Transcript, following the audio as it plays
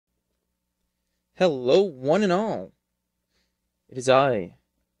Hello, one and all. It is I,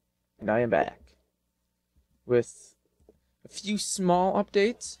 and I am back with a few small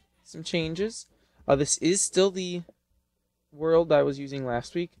updates, some changes. This is still the world I was using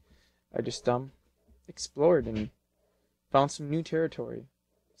last week. I just explored and found some new territory.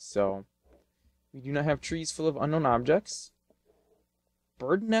 So we do not have trees full of unknown objects.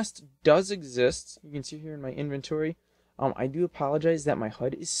 Bird nest does exist. You can see here in my inventory. I do apologize that my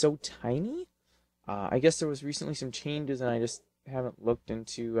HUD is so tiny. I guess there was recently some changes, and I just haven't looked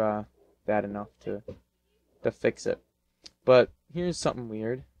into that enough to fix it. But here's something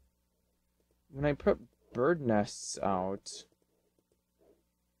weird. When I put bird nests out,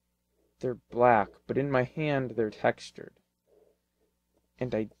 they're black, but in my hand they're textured.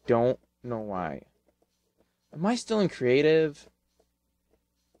 And I don't know why. Am I still in creative?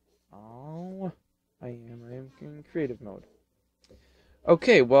 Oh, I am. I am in creative mode.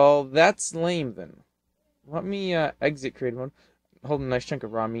 Okay, well, that's lame then. Let me exit creative mode. Hold a nice chunk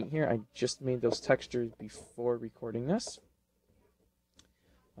of raw meat here. I just made those textures before recording this.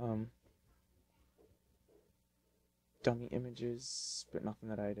 Dummy images, but nothing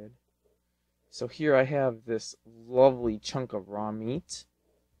that I did. So here I have this lovely chunk of raw meat.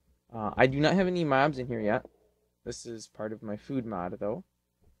 I do not have any mobs in here yet. This is part of my food mod, though.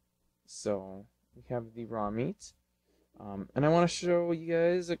 So we have the raw meat. And I want to show you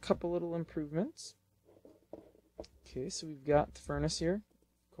guys a couple little improvements. Okay, so we've got the furnace here.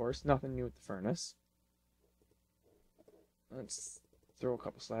 Of course, nothing new with the furnace. Let's throw a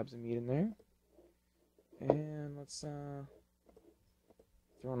couple slabs of meat in there. And let's throw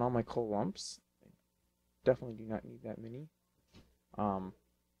in all my coal lumps. I definitely do not need that many.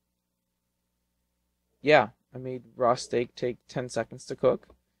 Yeah, I made raw steak take 10 seconds to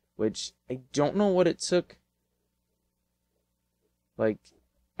cook, which I don't know what it took. Like,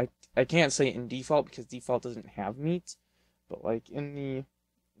 I can't say it in default because default doesn't have meat, but like in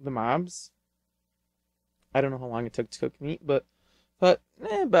the mobs, I don't know how long it took to cook meat, but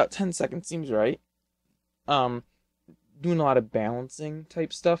about 10 seconds seems right. Doing a lot of balancing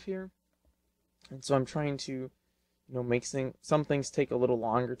type stuff here, and so I'm trying to, make some things take a little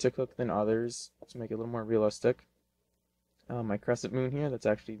longer to cook than others to make it a little more realistic. My crescent moon here, that's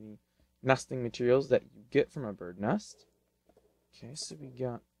actually the nesting materials that you get from a bird nest. Okay, so we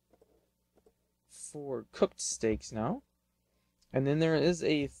got 4 cooked steaks now. And then there is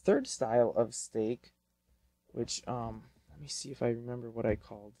a third style of steak, which, let me see if I remember what I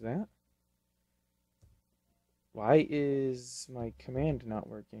called that. Why is my command not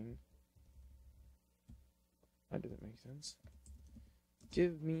working? That doesn't make sense.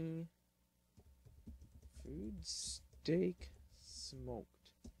 Give me food steak smoked.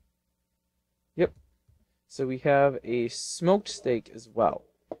 Yep. So we have a smoked steak as well.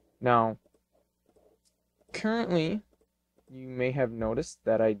 Now, currently, you may have noticed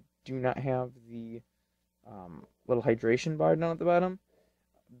that I do not have the little hydration bar down at the bottom.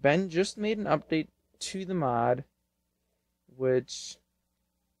 Ben just made an update to the mod, which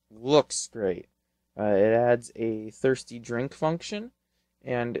looks great. It adds a thirsty drink function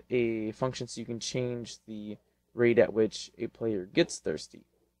and a function so you can change the rate at which a player gets thirsty.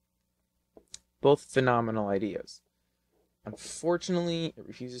 Both phenomenal ideas. Unfortunately, it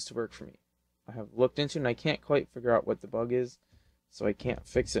refuses to work for me. I have looked into it and I can't quite figure out what the bug is, so I can't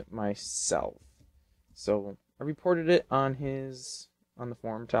fix it myself. So I reported it on the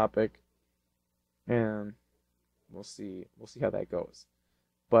forum topic, and we'll see how that goes.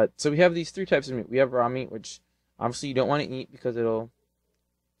 But so we have these 3 types of meat. We have raw meat, which obviously you don't want to eat because it'll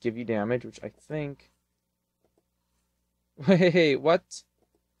give you damage, which I think. Wait, what?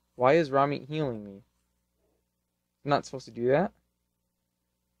 Why is raw meat healing me? I'm not supposed to do that?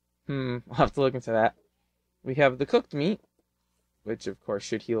 I'll have to look into that. We have the cooked meat, which of course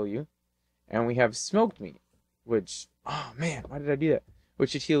should heal you. And we have smoked meat, which, oh man, why did I do that?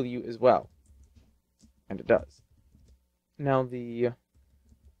 Which should heal you as well. And it does. Now the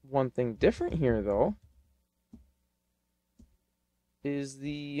one thing different here though is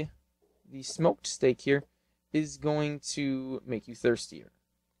the smoked steak here is going to make you thirstier.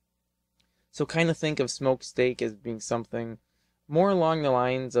 So kind of think of smoked steak as being something more along the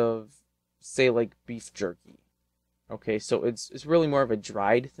lines of, say, like beef jerky. Okay, so it's really more of a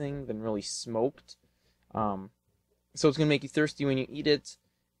dried thing than really smoked. So it's gonna make you thirsty when you eat it.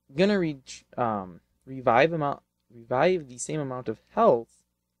 Gonna revive the same amount of health,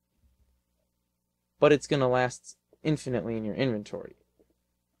 but it's gonna last infinitely in your inventory.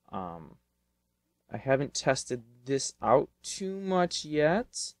 I haven't tested this out too much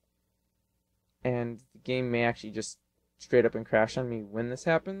yet, and the game may actually just straight up and crash on me when this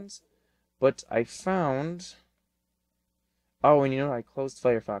happens. But I found... Oh, and you know, I closed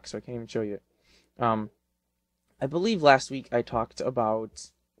Firefox, so I can't even show you it. I believe last week I talked about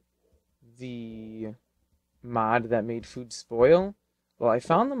the mod that made food spoil. Well, I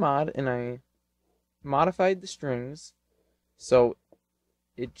found the mod and I modified the strings, so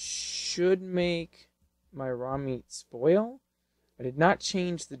it should make my raw meat spoil. I did not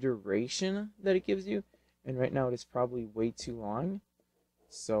change the duration that it gives you, and right now it is probably way too long,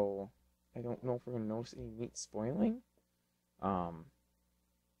 so I don't know if we're going to notice any meat spoiling.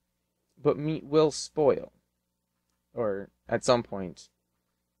 But meat will spoil, or at some point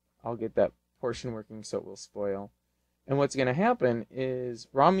I'll get that portion working so it will spoil. And what's going to happen is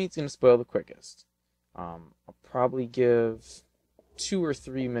raw meat's going to spoil the quickest. I'll probably give 2 or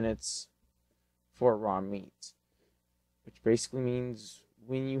 3 minutes for raw meat, which basically means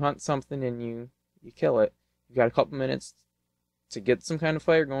when you hunt something and you kill it, you've got a couple minutes to get some kind of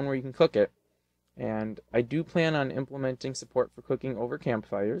fire going where you can cook it. And I do plan on implementing support for cooking over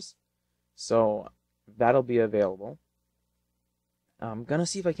campfires, so that'll be available. I'm gonna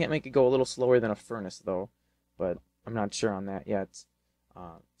see if I can't make it go a little slower than a furnace though, but I'm not sure on that yet.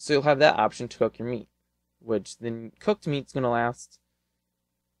 So you'll have that option to cook your meat, which then cooked meat's gonna last.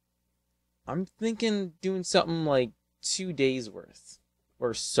 I'm thinking doing something like 2 days worth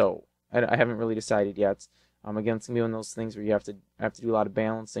or so. I haven't really decided yet. Again, it's gonna be one of those things where you have to do a lot of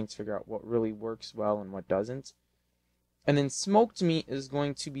balancing to figure out what really works well and what doesn't. And then smoked meat is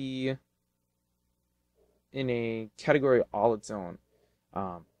going to be in a category all its own.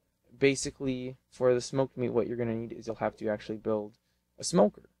 Basically, for the smoked meat, what you're going to need is you'll have to actually build a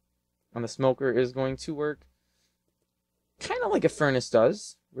smoker. And the smoker is going to work kind of like a furnace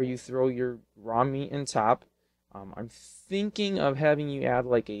does, where you throw your raw meat in top. I'm thinking of having you add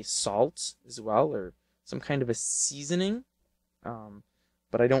like a salt as well, or some kind of a seasoning.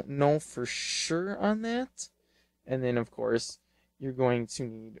 But I don't know for sure on that. And then, of course, you're going to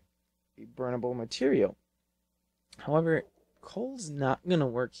need a burnable material. However, coal's not going to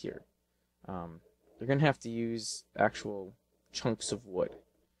work here. You're going to have to use actual chunks of wood.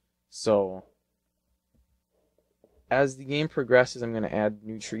 So, as the game progresses, I'm going to add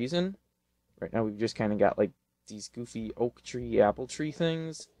new trees in. Right now, we've just kind of got like these goofy oak tree, apple tree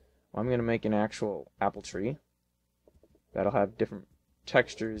things. Well, I'm going to make an actual apple tree. That'll have different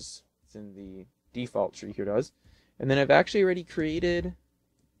textures than the default tree here does. And then I've actually already created...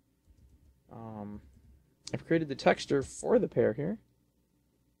 I've created the texture for the pear here.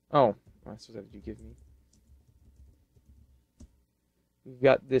 Oh, I suppose that did you give me? We've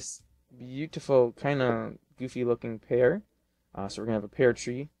got this beautiful, kind of goofy looking pear. So we're going to have a pear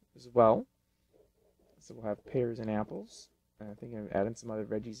tree as well. So we'll have pears and apples. I think I'm adding some other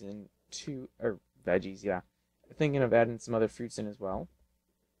veggies in too, or veggies, yeah. I'm thinking of adding some other fruits in as well.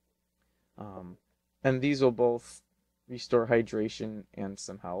 And these will both restore hydration and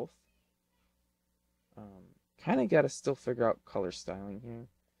some health. Kind of got to still figure out color styling here.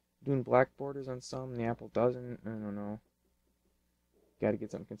 Doing black borders on some, the apple doesn't. I don't know. Got to get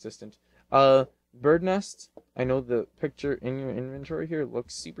something consistent. Bird nest. I know the picture in your inventory here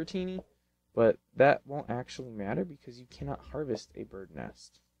looks super teeny, but that won't actually matter because you cannot harvest a bird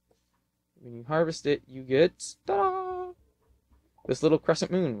nest. When you harvest it, you get ta-da! This little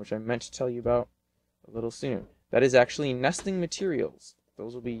crescent moon, which I meant to tell you about a little sooner. That is actually nesting materials.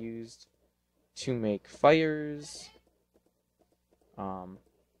 Those will be used to make fires.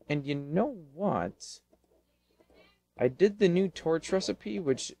 And you know what? I did the new torch recipe,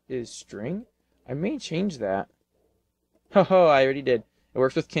 which is string. I may change that. Oh, I already did. It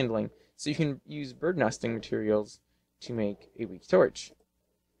works with kindling. So you can use bird nesting materials to make a weak torch.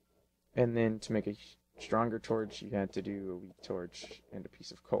 And then to make a stronger torch, you had to do a weak torch and a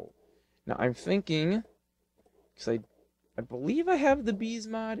piece of coal. Now I'm thinking, because I believe I have the bees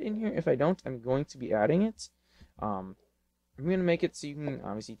mod in here. If I don't, I'm going to be adding it. I'm going to make it so you can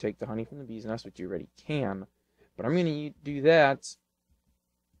obviously take the honey from the bees nest, which you already can. But I'm going to do that,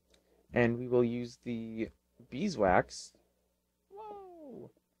 and we will use the beeswax.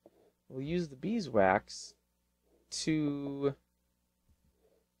 Whoa! We'll use the beeswax to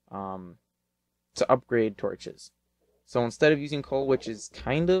upgrade torches. So instead of using coal, which is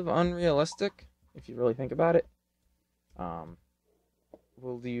kind of unrealistic if you really think about it,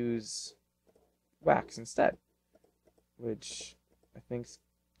 we'll use wax instead, which I think is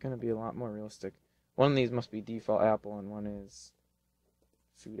going to be a lot more realistic. One of these must be default apple, and one is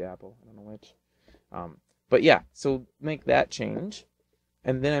food apple. I don't know which. But yeah, so make that change.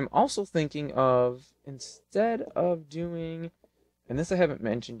 And then I'm also thinking of, instead of doing, and this I haven't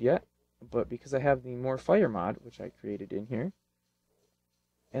mentioned yet, but because I have the More Fire mod, which I created in here,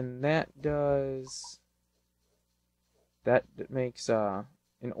 and that makes an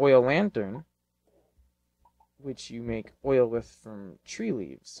oil lantern, which you make oil with from tree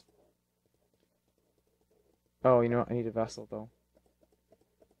leaves. Oh, you know what? I need a vessel though.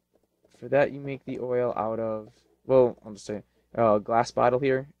 For that, you make the oil out of, well, I'll just say a glass bottle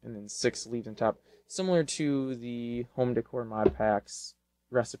here, and then 6 leaves on top, similar to the home decor mod packs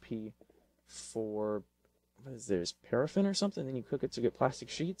recipe for, what is this, paraffin or something? Then you cook it to get plastic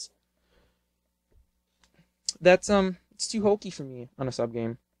sheets. That's it's too hokey for me on a sub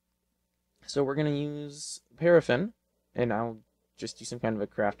game. So we're gonna use paraffin, and I'll just do some kind of a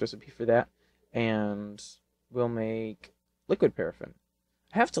craft recipe for that, and we'll make liquid paraffin.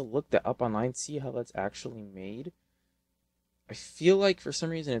 I have to look that up online, see how that's actually made. I feel like for some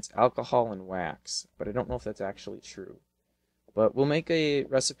reason it's alcohol and wax, but I don't know if that's actually true. But we'll make a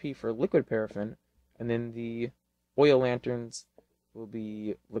recipe for liquid paraffin, and then the oil lanterns will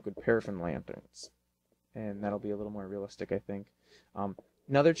be liquid paraffin lanterns. And that'll be a little more realistic, I think.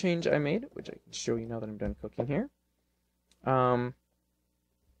 Another change I made, which I can show you now that I'm done cooking here.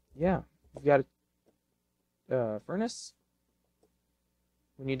 Yeah, we've got a furnace.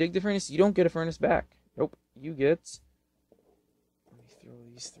 When you dig the furnace, you don't get a furnace back. Nope, you get, let me throw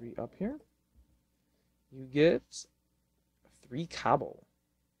these 3 up here. You get 3 cobble.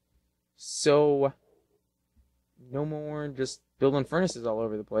 So, no more just building furnaces all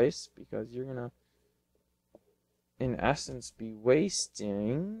over the place, because you're gonna, in essence, be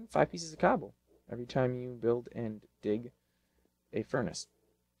wasting 5 pieces of cobble every time you build and dig a furnace.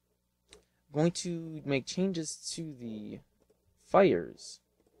 I'm going to make changes to the fires,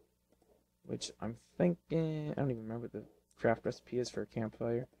 which I'm thinking, I don't even remember what the craft recipe is for a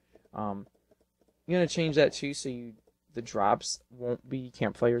campfire. I'm gonna change that too, so the drops won't be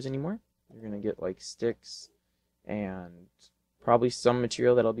campfires anymore. You're gonna get like sticks and probably some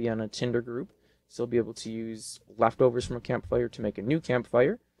material that'll be on a tinder group, so you'll be able to use leftovers from a campfire to make a new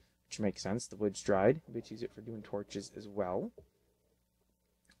campfire, which makes sense. The wood's dried. You'll be able to use it for doing torches as well.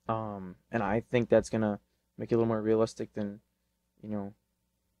 And I think that's gonna make it a little more realistic than,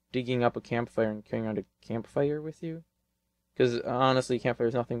 digging up a campfire and carrying around a campfire with you. Because honestly, campfire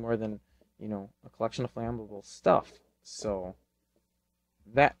is nothing more than, a collection of flammable stuff. So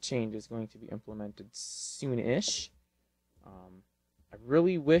that change is going to be implemented soon-ish. I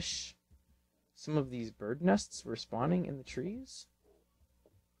really wish some of these bird nests were spawning in the trees,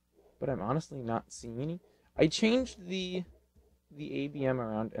 but I'm honestly not seeing any. I changed the ABM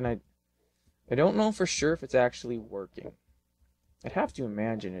around, and I don't know for sure if it's actually working. I'd have to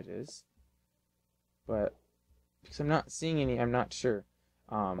imagine it is, but because I'm not seeing any, I'm not sure.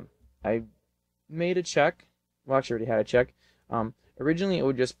 I made a check. Well, actually, I already had a check. Originally, it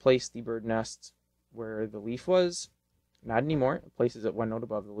would just place the bird nest where the leaf was. Not anymore. It places it 1 node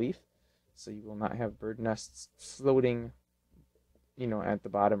above the leaf, so you will not have bird nests floating, at the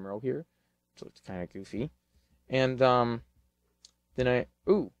bottom row here, which looks kind of goofy. And then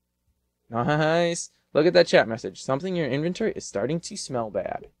ooh, nice. Look at that chat message. Something in your inventory is starting to smell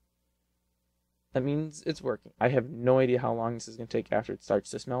bad. That means it's working. I have no idea how long this is going to take after it starts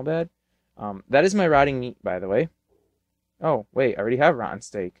to smell bad. That is my rotting meat, by the way. Oh, wait, I already have rotten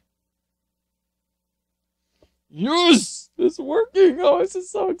steak. Yes! It's working! Oh, this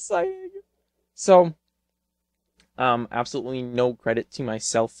is so exciting. So, absolutely no credit to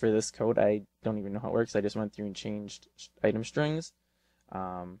myself for this code. I don't even know how it works. I just went through and changed item strings.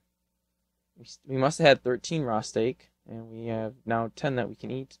 We must have had 13 raw steak, and we have now 10 that we can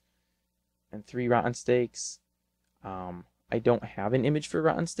eat, and 3 rotten steaks. I don't have an image for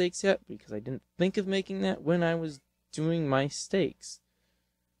rotten steaks yet, because I didn't think of making that when I was doing my steaks.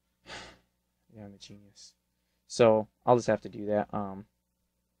 Yeah, I'm a genius. So, I'll just have to do that. I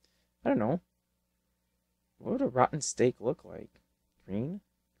don't know. What would a rotten steak look like? Green?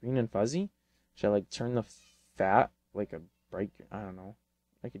 Green and fuzzy? Should I, turn the fat like a bright... I don't know.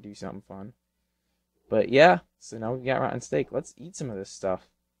 I could do something fun. But yeah, so now we've got rotten steak. Let's eat some of this stuff,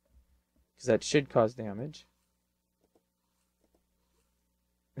 because that should cause damage.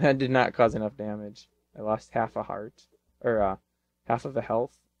 That did not cause enough damage. I lost half a heart, or half of a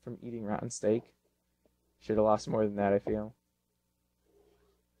health from eating rotten steak. Should have lost more than that, I feel.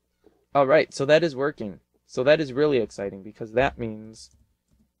 Alright, so that is working. So that is really exciting, because that means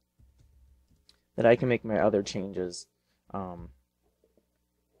that I can make my other changes.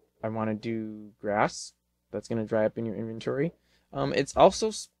 I want to do grass. That's going to dry up in your inventory. It's also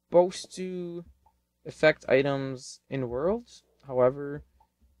supposed to affect items in worlds. However,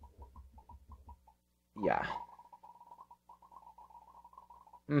 yeah.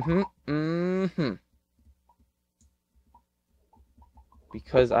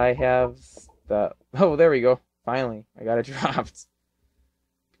 because I have the... Oh, there we go. Finally, I got it dropped.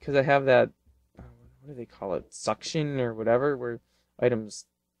 Because I have that... What do they call it? Suction or whatever, where items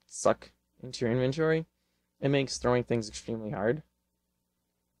suck into your inventory. It makes throwing things extremely hard.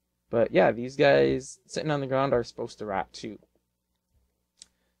 But yeah, these guys sitting on the ground are supposed to rot too.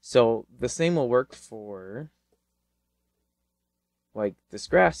 So the same will work for like this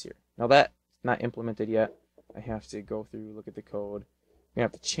grass here. Now that's not implemented yet. I have to go through, look at the code. I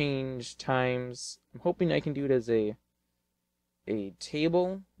have to change times. I'm hoping I can do it as a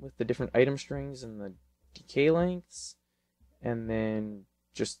table with the different item strings and the decay lengths, and then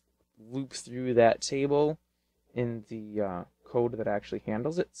just loop through that table in the code that actually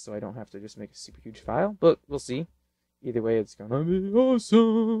handles it, so I don't have to just make a super huge file, but we'll see. Either way, it's gonna be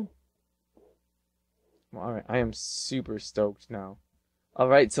awesome. Well, alright, I am super stoked now.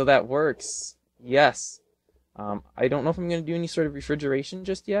 Alright, so that works. Yes. I don't know if I'm gonna do any sort of refrigeration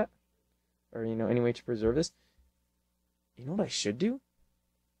just yet, or any way to preserve this. You know what I should do?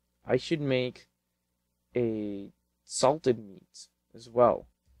 I should make a salted meat as well.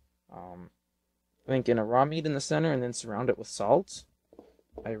 I think in a raw meat in the center and then surround it with salt.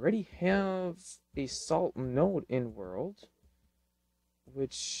 I already have a salt node in world,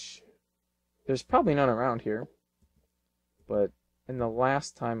 which there's probably none around here. But in the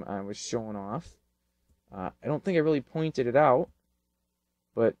last time I was showing off, I don't think I really pointed it out,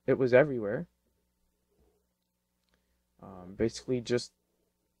 but it was everywhere. Basically just,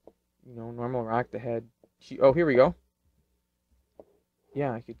 normal rock the head. Oh, here we go.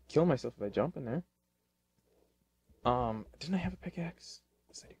 Yeah, I could kill myself if I jump in there. Didn't I have a pickaxe?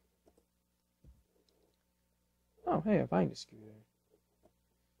 Yes, I do. Oh, hey, I find a scooter.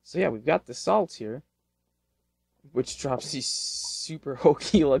 So yeah, we've got the salt here, which drops these super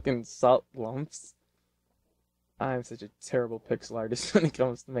hokey looking salt lumps. I'm such a terrible pixel artist when it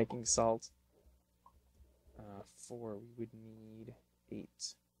comes to making salt. 4, we would need 8.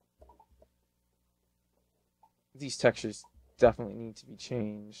 These textures definitely need to be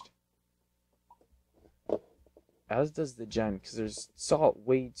changed. As does the gen, because there's salt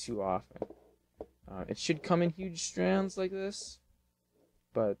way too often. It should come in huge strands like this,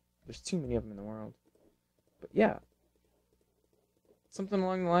 but there's too many of them in the world. But yeah, something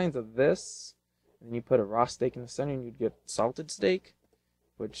along the lines of this, and then you put a raw steak in the center and you'd get salted steak,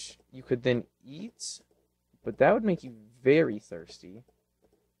 which you could then eat, but that would make you very thirsty.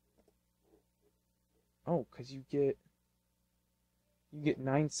 Oh, because you get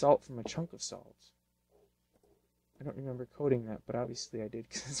 9 salt from a chunk of salt. I don't remember coding that, but obviously I did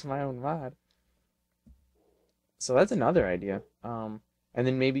because it's my own mod. So that's another idea. And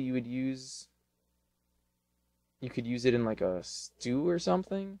then maybe you could use it in like a stew or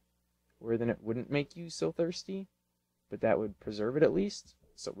something, where then it wouldn't make you so thirsty, but that would preserve it at least,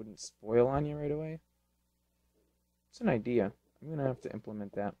 so it wouldn't spoil on you right away. It's an idea. I'm going to have to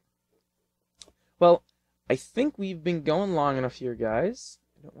implement that. Well, I think we've been going long enough here, guys.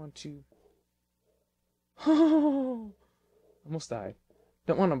 I don't want to... Oh, almost died.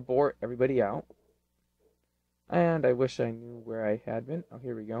 Don't want to bore everybody out. And I wish I knew where I had been. Oh,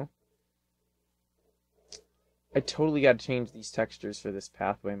 here we go. I totally got to change these textures for this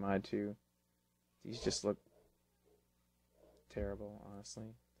pathway mod too. These just look terrible,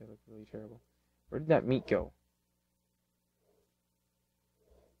 honestly. They look really terrible. Where did that meat go?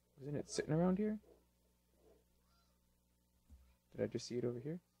 Wasn't it sitting around here? Did I just see it over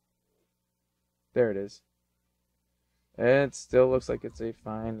here? There it is. It still looks like it's a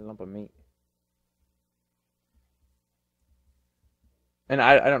fine lump of meat. And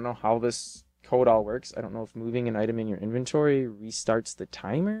I don't know how this code all works. I don't know if moving an item in your inventory restarts the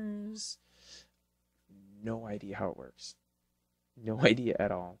timers. No idea how it works. No idea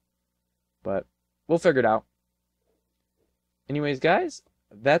at all. But we'll figure it out. Anyways, guys,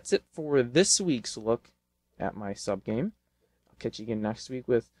 that's it for this week's look at my subgame. I'll catch you again next week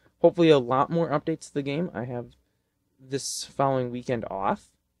with hopefully a lot more updates to the game. I have this following weekend off,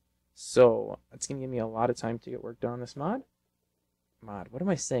 so it's going to give me a lot of time to get work done on this mod. What am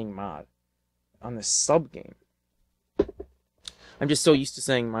I saying mod? On this subgame. I'm just so used to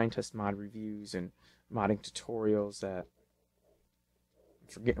saying Minetest mod reviews and modding tutorials that I'm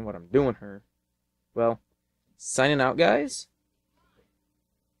forgetting what I'm doing here. Well, signing out, guys.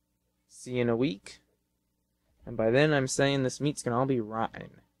 See you in a week. And by then, I'm saying this meat's gonna all be rotten.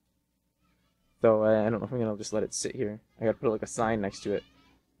 Though I don't know if I'm gonna just let it sit here. I gotta put like a sign next to it,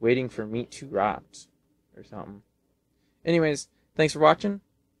 waiting for meat to rot or something. Anyways, thanks for watching,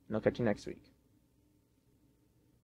 and I'll catch you next week.